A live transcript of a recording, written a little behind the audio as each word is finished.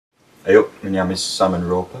Hey up, my name is Simon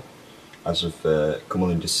Roper, as of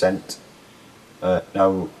Cumberland descent. Now,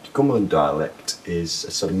 the Cumberland dialect is a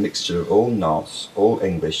sort of mixture of Old Norse, Old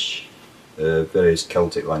English, various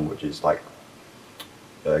Celtic languages like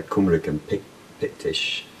Cymric and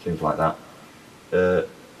Pictish, things like that.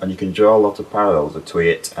 And you can draw a lot of parallels between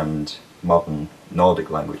it and modern Nordic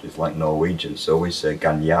languages like Norwegian. So we say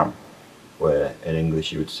gan yam, where in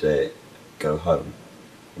English you would say go home.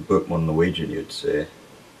 In Bookman Norwegian you'd say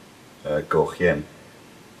go hjem.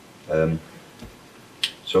 Um,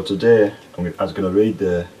 so today I was going to read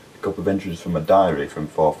a couple of entries from a diary from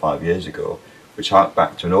 4 or 5 years ago, which hark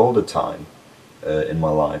back to an older time in my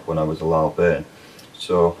life when I was a little bairn.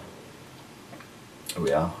 So here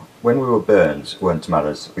we are. When we were bairns, weren't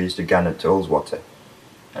married, we used to gan at Ullswater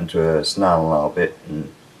and to snarl a little bit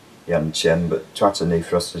and yan chem, but twatter ní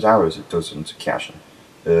frosted hours it doesn't cash.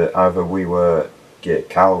 However, we were get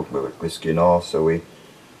cold, we were glisky north, so we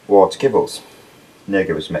wore to kibbles. Neg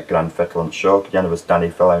of us met Grand Fettle on shore, yan of us Danny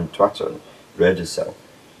fell out twatter and raided cell.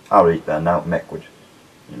 I'll eat there now Meckwood,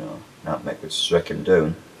 now Meckwood strek him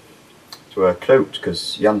down. To a crout,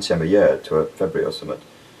 because yan chem a year to a February or something.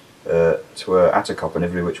 To a Attercop and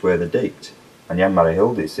every which way they deeked, and yan Mary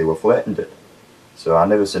Hildy they were flattened it. So I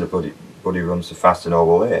never seen a buddy run so fast in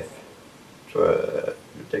all life. It were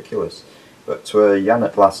ridiculous. But to a yan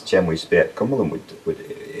at last chem we speak Cumberland with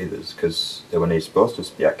others, because they were not supposed to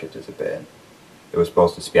speak it as a bairn. They were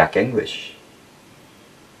supposed to speak English.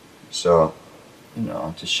 So,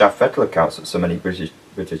 to shaft fettle accounts that so many British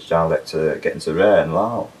dialects are getting so rare and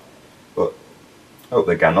low. But I hope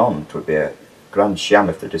they gan on, 'twould be a grand sham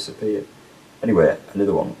if they disappeared. Anyway,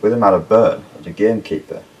 another one. With him out of Burn, the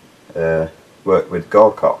gamekeeper, worked with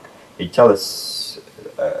Gorcock. He'd tell us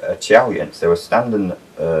a Chialians, they were standing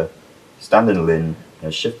lin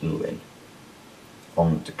and shifting lin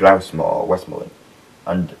on the Grousemoor, Westmoreland,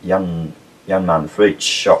 and Jan Man Freach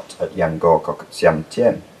shot at Jan Gorcock at Siam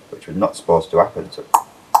Tiem, which was not supposed to happen, so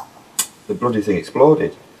the bloody thing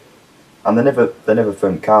exploded. And they never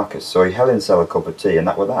found carcass, so he held himself a cup of tea and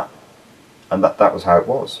that was that. And that was how it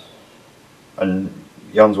was. And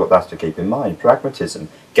Jan's what that's to keep in mind. Pragmatism.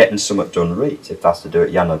 Getting something done right, if that's to do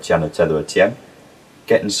it Jan or Tian or Tether or Tiem.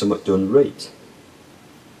 Getting something done right.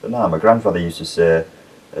 But now, my grandfather used to say,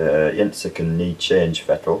 Yensa can need change,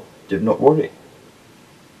 Fettle. Did not worry.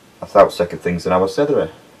 I thought second things than I was Cedera.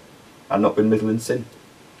 I've not been middling sin.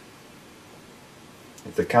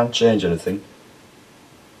 If they can't change anything,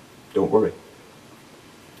 don't worry.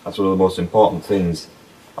 That's one of the most important things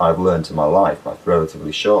I've learned in my life, my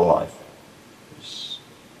relatively short life.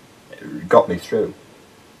 It got me through.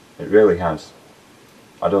 It really has.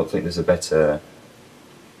 I don't think there's a better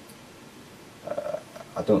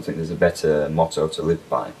motto to live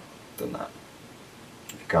by than that.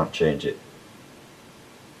 If you can't change it,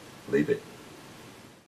 leave it.